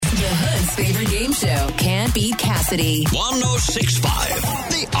The Hood's favorite game show. Can't Beat Cassidy. 106.5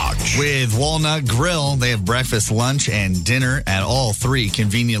 The Arch. With Walnut Grill, they have breakfast, lunch, and dinner at all three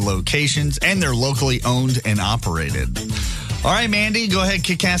convenient locations, and they're locally owned and operated. All right, Mandy, go ahead,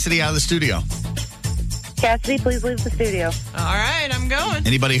 kick Cassidy out of the studio. Cassidy, please leave the studio. All right, I'm going.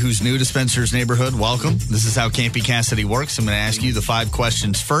 Anybody who's new to Spencer's neighborhood, welcome. This is how Can't Be Cassidy works. I'm going to ask you the 5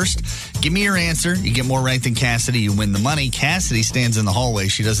 questions first. Give me your answer. You get more right than Cassidy, you win the money. Cassidy stands in the hallway.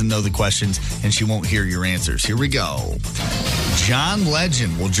 She doesn't know the questions, and she won't hear your answers. Here we go. John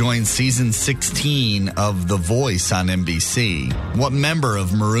Legend will join season 16 of The Voice on NBC. What member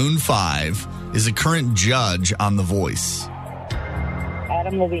of Maroon 5 is a current judge on The Voice?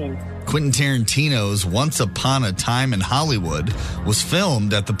 Adam Levine. Quentin Tarantino's Once Upon a Time in Hollywood was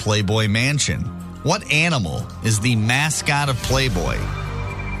filmed at the Playboy Mansion. What animal is the mascot of Playboy?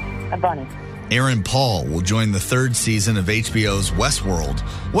 A bunny. Aaron Paul will join the 3rd season of HBO's Westworld.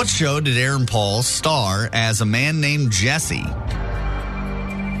 What show did Aaron Paul star as a man named Jesse?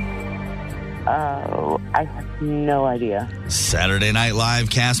 I have no idea. Saturday Night Live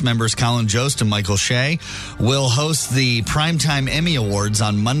cast members Colin Jost and Michael Shea will host the Primetime Emmy Awards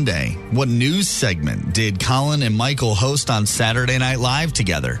on Monday. What news segment did Colin and Michael host on Saturday Night Live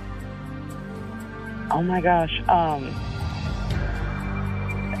together? Oh my gosh.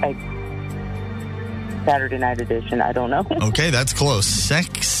 Saturday Night Edition. I don't know. Okay, that's close.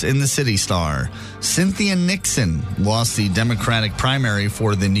 Sex in the City star Cynthia Nixon lost the Democratic primary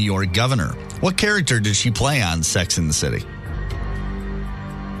for the New York governor. What character did she play on Sex in the City?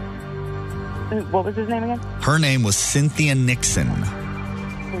 What was his name again? Her name was Cynthia Nixon.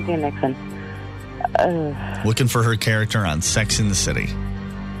 Cynthia Nixon. Looking for her character on Sex in the City.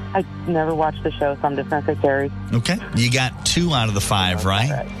 I never watched the show, so I'm just going to say Carrie. Okay, you got 2 out of the 5,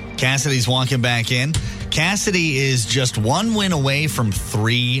 right? Cassidy's walking back in. Cassidy is just 1 win away from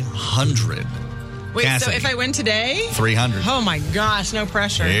 300. Wait, Cassidy, so if I win today? 300. Oh my gosh, no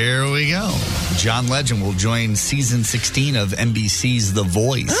pressure. Here we go. John Legend will join season 16 of NBC's The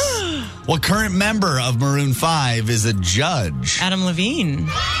Voice. What current member of Maroon 5 is a judge? Adam Levine.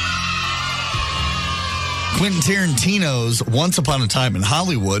 Quentin Tarantino's Once Upon a Time in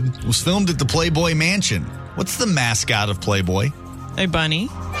Hollywood was filmed at the Playboy Mansion. What's the mascot of Playboy? A bunny.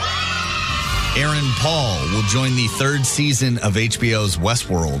 Aaron Paul will join the 3rd season of HBO's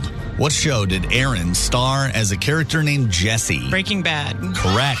Westworld. What show did Aaron star as a character named Jesse? Breaking Bad.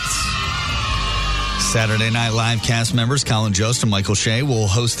 Correct. Saturday Night Live cast members Colin Jost and Michael Shea will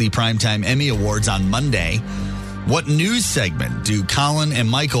host the Primetime Emmy Awards on Monday. What news segment do Colin and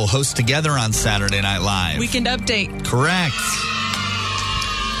Michael host together on Saturday Night Live? Weekend Update. Correct.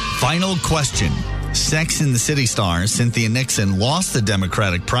 Final question. Sex in the City star Cynthia Nixon lost the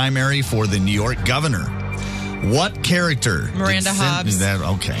Democratic primary for the New York governor. What character? Miranda Hobbs.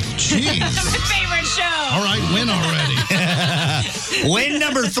 Okay. Jeez. That's my favorite show. All right, win already. Win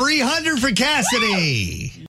number 300 for Cassidy.